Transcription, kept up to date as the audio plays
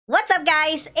What's up,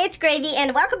 guys? It's Gravy,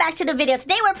 and welcome back to the video.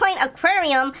 Today we're playing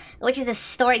Aquarium, which is a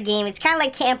story game. It's kind of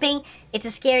like camping. It's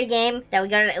a scary game that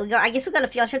I guess we got a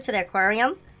field trip to the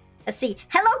aquarium. Let's see.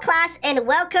 Hello, class, and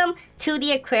welcome to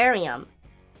the aquarium.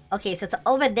 Okay, so it's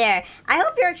over there. I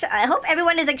hope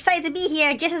everyone is excited to be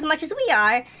here just as much as we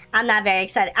are. I'm not very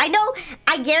excited.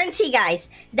 I guarantee, guys,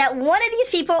 that one of these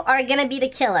people are gonna be the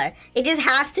killer. It just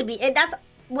has to be. That's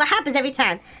what happens every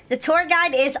time. The tour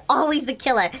guide is always the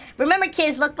killer. Remember,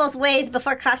 kids, look both ways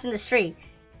before crossing the street.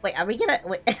 Wait, are we gonna...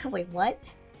 Wait, what?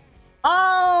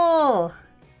 Oh!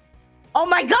 Oh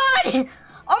my god!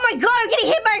 Oh my god, I'm getting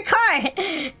hit by a car!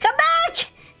 Come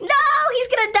back! No, he's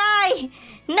gonna die!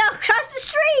 No, cross the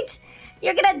street!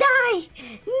 You're gonna die!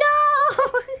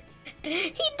 No!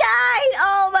 He died!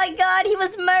 Oh my god, he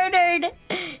was murdered!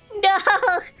 No!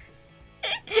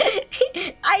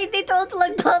 They told to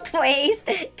look both ways.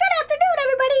 Good afternoon,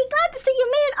 everybody. Glad to see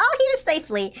you made it all here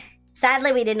safely.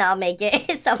 Sadly, we did not make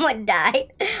it. Someone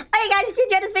died. Okay, guys, if you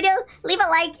enjoyed this video, leave a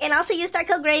like and also use that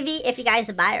code Gravy if you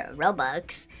guys buy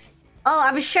Robux. Oh,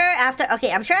 I'm sure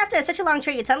after such a long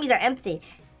trip, your tummies are empty.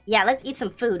 Yeah, let's eat some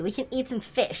food. We can eat some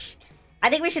fish. I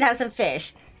think we should have some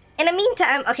fish. In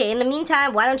the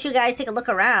meantime, why don't you guys take a look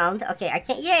around? Okay, I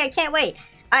can't wait.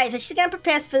 All right, so she's gonna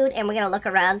prepare us food and we're gonna look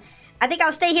around. I think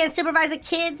I'll stay here and supervise the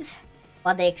kids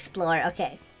while they explore.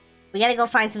 Okay. We gotta go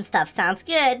find some stuff. Sounds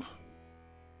good.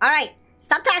 Alright.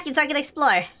 Stop talking so I can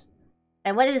explore.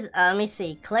 And what is... let me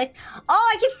see. Click.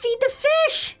 Oh, I can feed the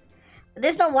fish!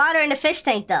 There's no water in the fish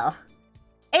tank, though.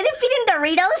 Is it feeding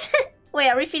Doritos? Wait,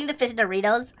 are we feeding the fish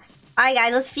Doritos? Alright,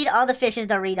 guys. Let's feed all the fishes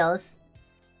Doritos.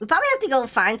 We probably have to go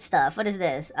find stuff. What is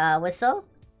this? Whistle?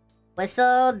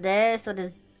 Whistle. This. What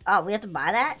is... Oh, we have to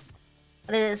buy that?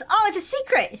 What is this? Oh, it's a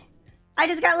secret! I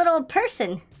just got a little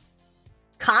person.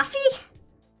 Coffee?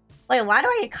 Wait, why do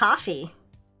I get coffee?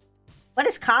 What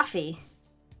is coffee?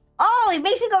 Oh, it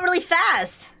makes me go really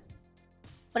fast.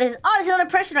 What is... Oh, there's another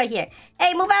person right here.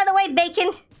 Hey, move out of the way,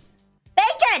 Bacon.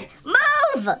 Bacon!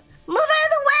 Move! Move out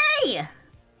of the way!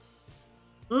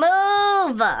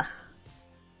 Move!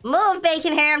 Move,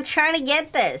 Bacon Hair. I'm trying to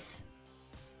get this.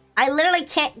 I literally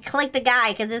can't click the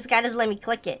guy because this guy doesn't let me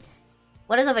click it.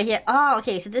 What is over here? Oh,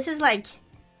 okay. So this is like...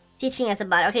 teaching us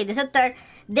about it. Okay, this is a third.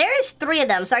 There is 3 of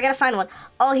them, so I gotta find one.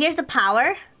 Oh, here's the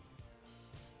power.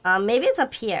 Maybe it's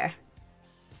up here.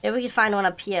 Maybe we can find one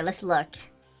up here. Let's look.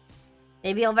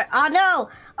 Maybe over... Oh, no!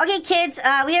 Okay, kids,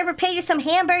 we have prepared you some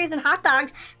hamburgers and hot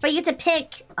dogs for you to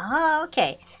pick. Oh,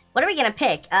 okay. What are we gonna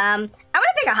pick? I'm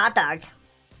gonna pick a hot dog.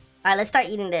 Alright, let's start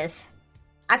eating this.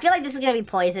 I feel like this is gonna be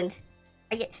poisoned.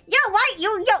 Yo, why? Yo,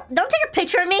 don't take a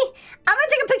picture of me. I'm gonna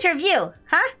take a picture of you.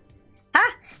 Huh?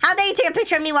 Huh? How dare you take a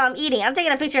picture of me while I'm eating? I'm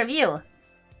taking a picture of you.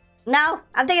 No,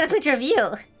 I'm taking a picture of you.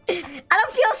 I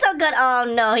don't feel so good.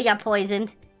 Oh no, he got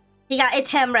poisoned.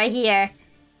 It's him right here.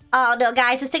 Oh no,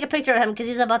 guys, let's take a picture of him because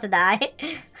he's about to die.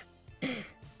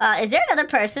 Is there another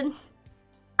person?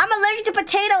 I'm allergic to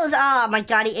potatoes. Oh my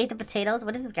god, he ate the potatoes.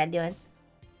 What is this guy doing?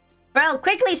 Bro,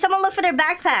 quickly, someone look for their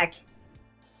backpack.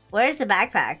 Where's the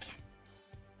backpack?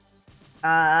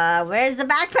 Where's the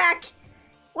backpack?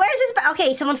 Where's this?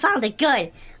 Okay, someone found it.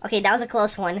 Good. Okay, that was a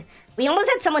close one. We almost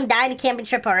had someone die in a camping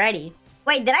trip already.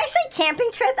 Wait, did I say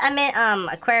camping trip? I meant,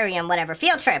 aquarium, whatever.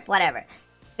 Field trip, whatever.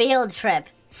 Field trip.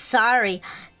 Sorry.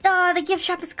 Oh, the gift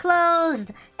shop is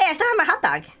closed. Hey, I still have my hot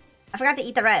dog. I forgot to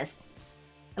eat the rest.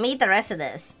 Let me eat the rest of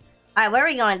this. Alright, where are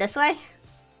we going? This way?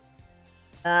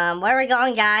 Where are we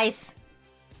going, guys?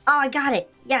 Oh, I got it.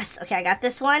 Yes. Okay, I got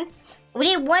this one.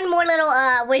 We need one more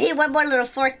little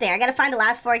fork thing. I gotta find the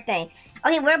last fork thing.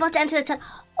 Okay, we're about to enter the tunnel.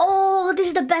 Oh, this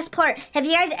is the best part. Have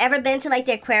you guys ever been to, like,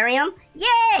 the aquarium?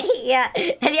 Yay! Yeah.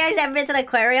 Have you guys ever been to the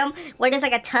aquarium where there's,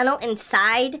 like, a tunnel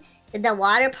inside the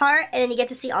water part and then you get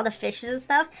to see all the fishes and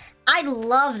stuff? I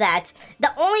love that.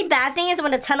 The only bad thing is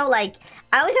when the tunnel, like...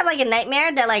 I always have, like, a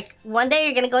nightmare that, like, one day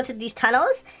you're gonna go to these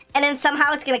tunnels and then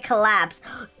somehow it's gonna collapse.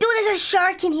 Dude, there's a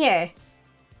shark in here!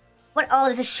 What? Oh,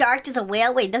 there's a shark, there's a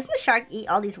whale. Wait, doesn't the shark eat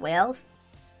all these whales?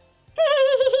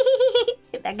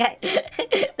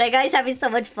 that guy's having so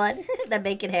much fun. That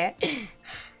bacon hair.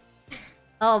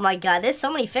 Oh my god, there's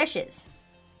so many fishes.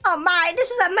 Oh my, this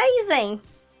is amazing.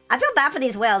 I feel bad for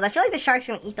these whales. I feel like the shark's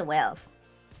gonna eat the whales.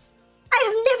 I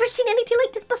have never seen anything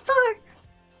like this before.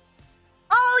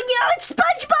 Oh, yo, it's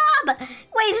SpongeBob!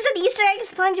 Wait, is this an Easter egg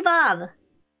SpongeBob?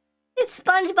 It's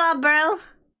SpongeBob, bro.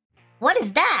 What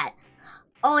is that?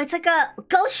 Oh, it's like a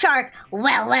ghost shark.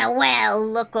 Well,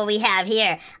 look what we have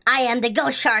here. I am the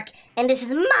ghost shark, and this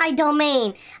is my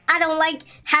domain. I don't like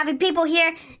having people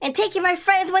here and taking my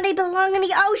friends when they belong in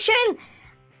the ocean.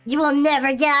 You will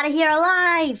never get out of here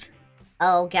alive.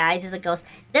 Oh, guys, it's a ghost.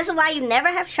 This is why you never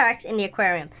have sharks in the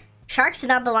aquarium. Sharks do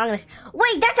not belong in...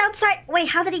 Wait, that's outside. Wait,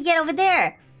 how did he get over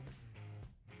there?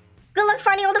 Good luck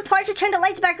finding all the parts to turn the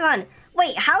lights back on.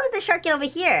 Wait, how did the shark get over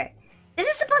here? This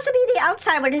is supposed to be the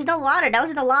outside where there's no water. That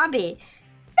was in the lobby.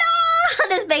 No!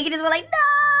 This bacon just went like,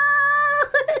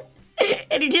 no!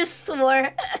 And he just swore.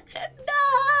 No!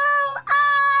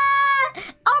 Ah!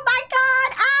 Oh my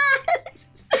god!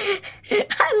 Ah!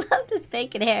 I love this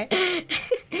bacon hair.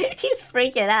 He's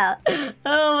freaking out.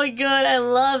 Oh my god, I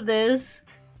love this.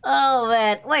 Oh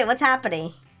man. Wait, what's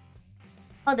happening?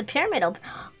 Oh, the pyramid open.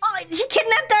 Oh, she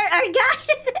kidnapped our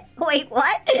guide. Wait,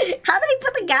 what? How did he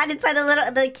put the guide inside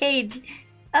the cage?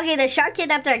 Okay, the shark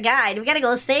kidnapped our guide. We gotta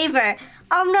go save her.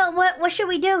 Oh no, what should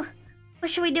we do?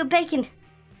 What should we do, Bacon?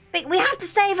 We have to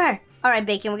save her. All right,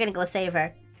 Bacon, we're gonna go save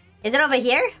her. Is it over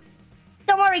here?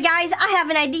 Don't worry, guys. I have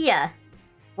an idea.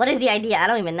 What is the idea? I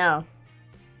don't even know.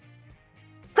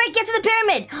 Quick, get to the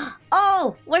pyramid.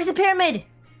 Oh, where's the pyramid?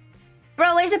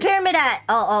 Bro, where's the pyramid at?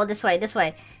 Oh, this way, this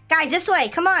way. Guys, this way.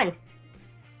 Come on.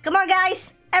 Come on,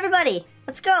 guys. Everybody,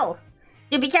 let's go.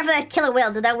 Dude, be careful of that killer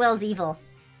whale. Dude, that whale's evil.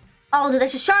 Oh, dude,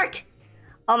 there's a shark.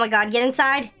 Oh my god, get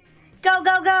inside. Go,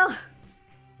 go, go.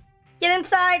 Get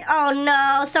inside. Oh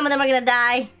no, some of them are gonna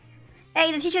die.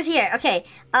 Hey, the teacher's here. Okay,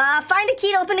 find a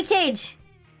key to open the cage.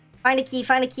 Find a key,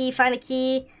 find a key, find a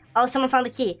key. Oh, someone found the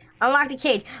key. Unlock the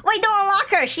cage. Wait, don't unlock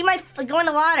her. She might go in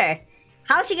the water.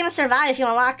 How is she gonna survive if you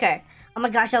unlock her? Oh my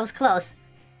gosh, that was close.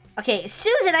 Okay,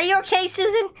 Susan, are you okay,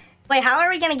 Susan? Wait, how are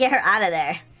we gonna get her out of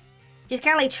there? She's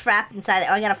kind of like trapped inside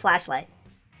there. Oh, I got a flashlight.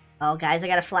 Oh, guys, I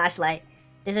got a flashlight.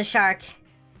 There's a shark.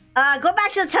 Go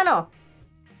back to the tunnel.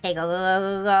 Okay, go, go, go,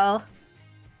 go, go.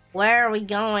 Where are we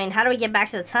going? How do we get back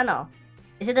to the tunnel?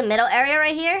 Is it the middle area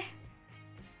right here?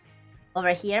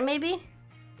 Over here, maybe?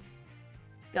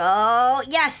 Go.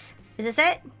 Yes. Is this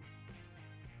it?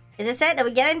 Is this it that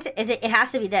we get into? Is it? It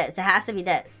has to be this. It has to be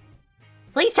this.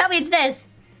 Please tell me it's this.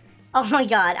 Oh my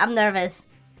god, I'm nervous.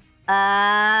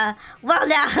 Well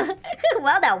now,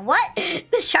 well now, what?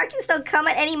 The shark can still come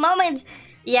at any moment.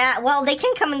 Yeah, well, they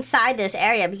can't come inside this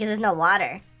area because there's no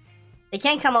water. They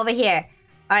can't come over here.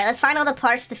 All right, let's find all the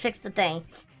parts to fix the thing.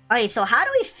 Okay, so how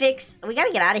do we fix... We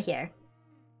gotta get out of here.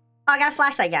 Oh, I got a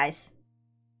flashlight, guys.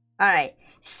 All right.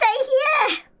 Stay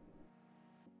here!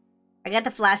 I got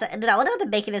the flashlight. Dude, I wonder what the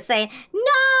bacon is saying. No,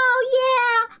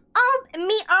 yeah!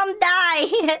 Die!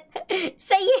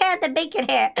 Say yeah, the bacon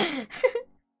hair.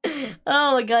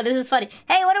 Oh my god, this is funny.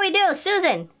 Hey, what do we do?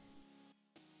 Susan!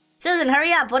 Susan,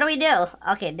 hurry up. What do we do?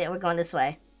 Okay, we're going this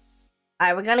way.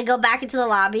 Alright, we're gonna go back into the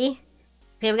lobby.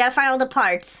 Okay, we gotta find all the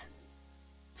parts.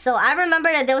 So, I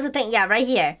remember that there was a thing. Yeah, right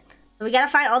here. So, we gotta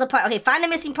find all the parts. Okay, find the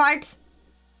missing parts.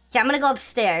 Okay, I'm gonna go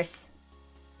upstairs.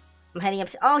 I'm heading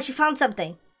upstairs. Oh, she found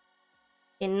something.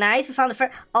 Okay, nice. We found the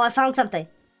first... Oh, I found something.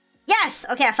 Yes!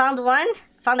 Okay, I found one.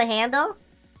 Found the handle.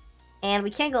 And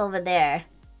we can't go over there.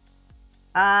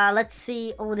 Let's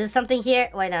see. Oh, there's something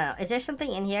here. Wait, no. Is there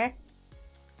something in here?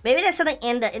 Maybe there's something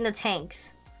in the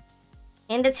tanks.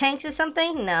 In the tanks or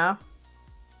something? No.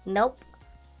 Nope.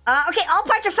 Okay, all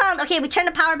parts are found. Okay, we turn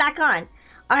the power back on.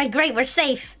 Alright, great. We're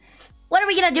safe. What are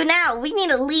we gonna do now? We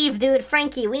need to leave, dude.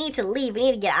 Frankie, we need to leave. We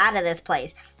need to get out of this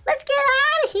place. Let's get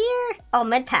out of here. Oh,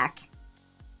 med pack.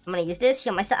 I'm gonna use this.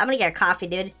 Heal myself. I'm gonna get a coffee,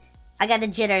 dude. I got the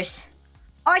jitters.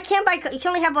 Oh, I can't buy... You can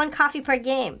only have one coffee per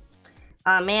game.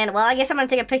 Oh, man. Well, I guess I'm gonna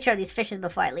take a picture of these fishes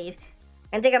before I leave.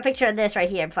 And take a picture of this right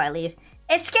here before I leave.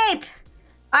 Escape!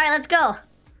 Alright, let's go.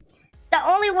 The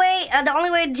only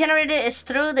way to generate it is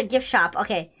through the gift shop.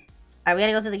 Okay. Alright, we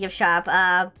gotta go to the gift shop.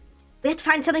 We have to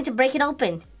find something to break it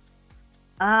open.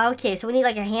 Okay, so we need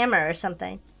like a hammer or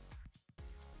something.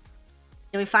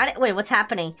 Did we find it? Wait, what's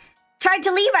happening? Tried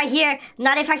to leave, I hear.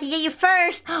 Not if I can get you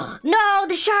first. No,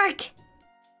 the shark!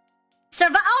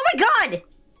 Survive! Oh my god!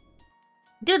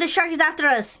 Dude, the shark is after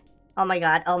us. Oh my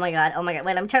god, oh my god, oh my god.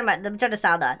 Wait, let me turn the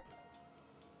sound on.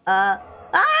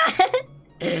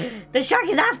 The shark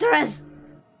is after us.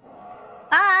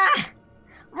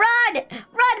 Run!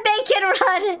 Run, Bacon,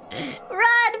 run!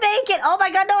 Run, Bacon! Oh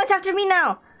my god, no, it's after me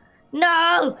now.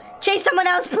 No! Chase someone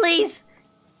else, please!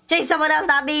 Chase someone else,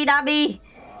 not me, not me.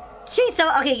 Chase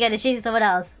someone... Okay, good, it's chasing someone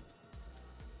else.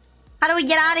 How do we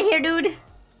get out of here, dude?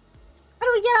 How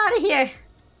do we get out of here?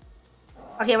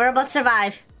 Okay, we're about to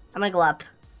survive. I'm gonna go up.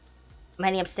 I'm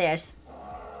heading upstairs.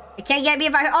 It can't get me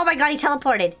if I... Oh my god, he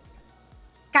teleported.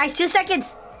 Guys, 2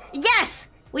 seconds. Yes!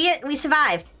 We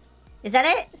survived. Is that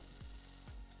it?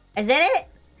 Is that it?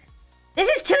 This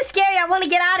is too scary. I want to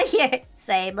get out of here.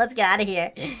 Same. Let's get out of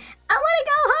here. I want to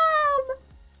go home.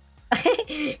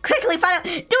 Quickly, find out.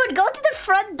 Dude, go to the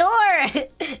front door.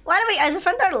 Why do we... Is the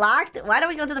front door locked? Why don't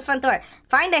we go to the front door?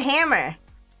 Find a hammer.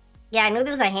 Yeah, I knew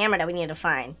there was a hammer that we needed to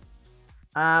find.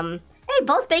 Hey,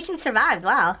 both bacon survived.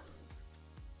 Wow.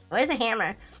 Where's a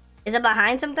hammer? Is it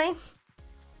behind something?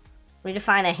 We need to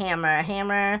find a hammer. A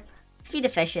hammer. Let's feed the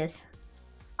fishes.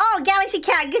 Oh, Galaxy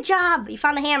Cat, good job. You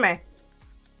found the hammer.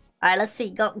 All right, let's see.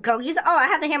 Go use it. Oh, I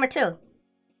have the hammer too.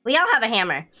 We all have a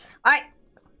hammer. All right,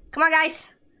 come on,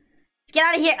 guys. Let's get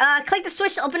out of here. Click the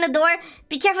switch to open the door.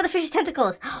 Be careful of the fish's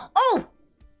tentacles. Oh,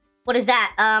 what is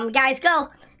that? Guys, go.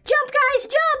 Jump, guys,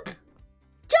 jump.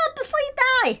 Jump before you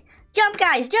die. Jump,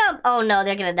 guys, jump. Oh no,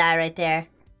 they're gonna die right there.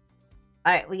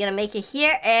 All right, we're gonna make it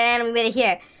here, and we made it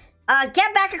here.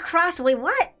 Get back across. Wait,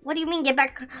 what? What do you mean get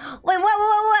back? Wait,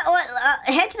 what?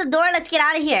 Head to the door. Let's get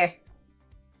out of here.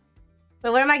 Wait,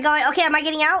 where am I going? Okay, am I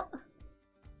getting out?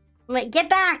 Wait, get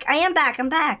back. I am back. I'm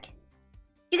back.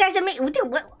 You guys are making...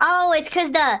 Oh, it's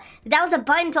because that was a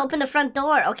button to open the front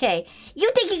door. Okay. You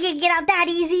think you can get out that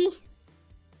easy?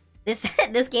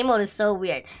 This game mode is so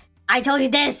weird. I told you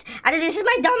this. This is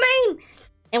my domain.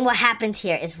 And what happens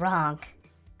here is wrong.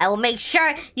 I will make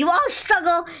sure you all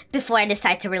struggle before I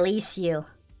decide to release you.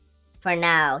 For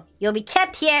now, you'll be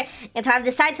kept here until I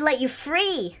decide to let you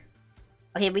free.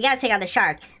 Okay, we gotta take out the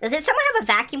shark. Does someone have a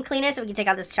vacuum cleaner so we can take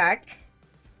out this shark?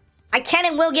 I can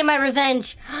and will get my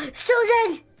revenge.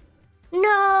 Susan!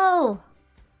 No!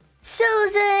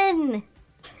 Susan!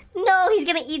 No, he's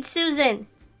gonna eat Susan.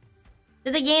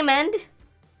 Did the game end?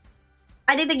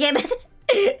 I think the game ended.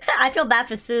 I feel bad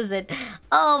for Susan.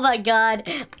 Oh my god.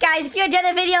 Guys, if you enjoyed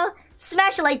the video,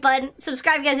 smash the like button,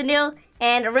 subscribe if you guys are new,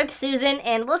 and rip Susan,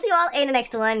 and we'll see you all in the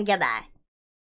next one. Goodbye.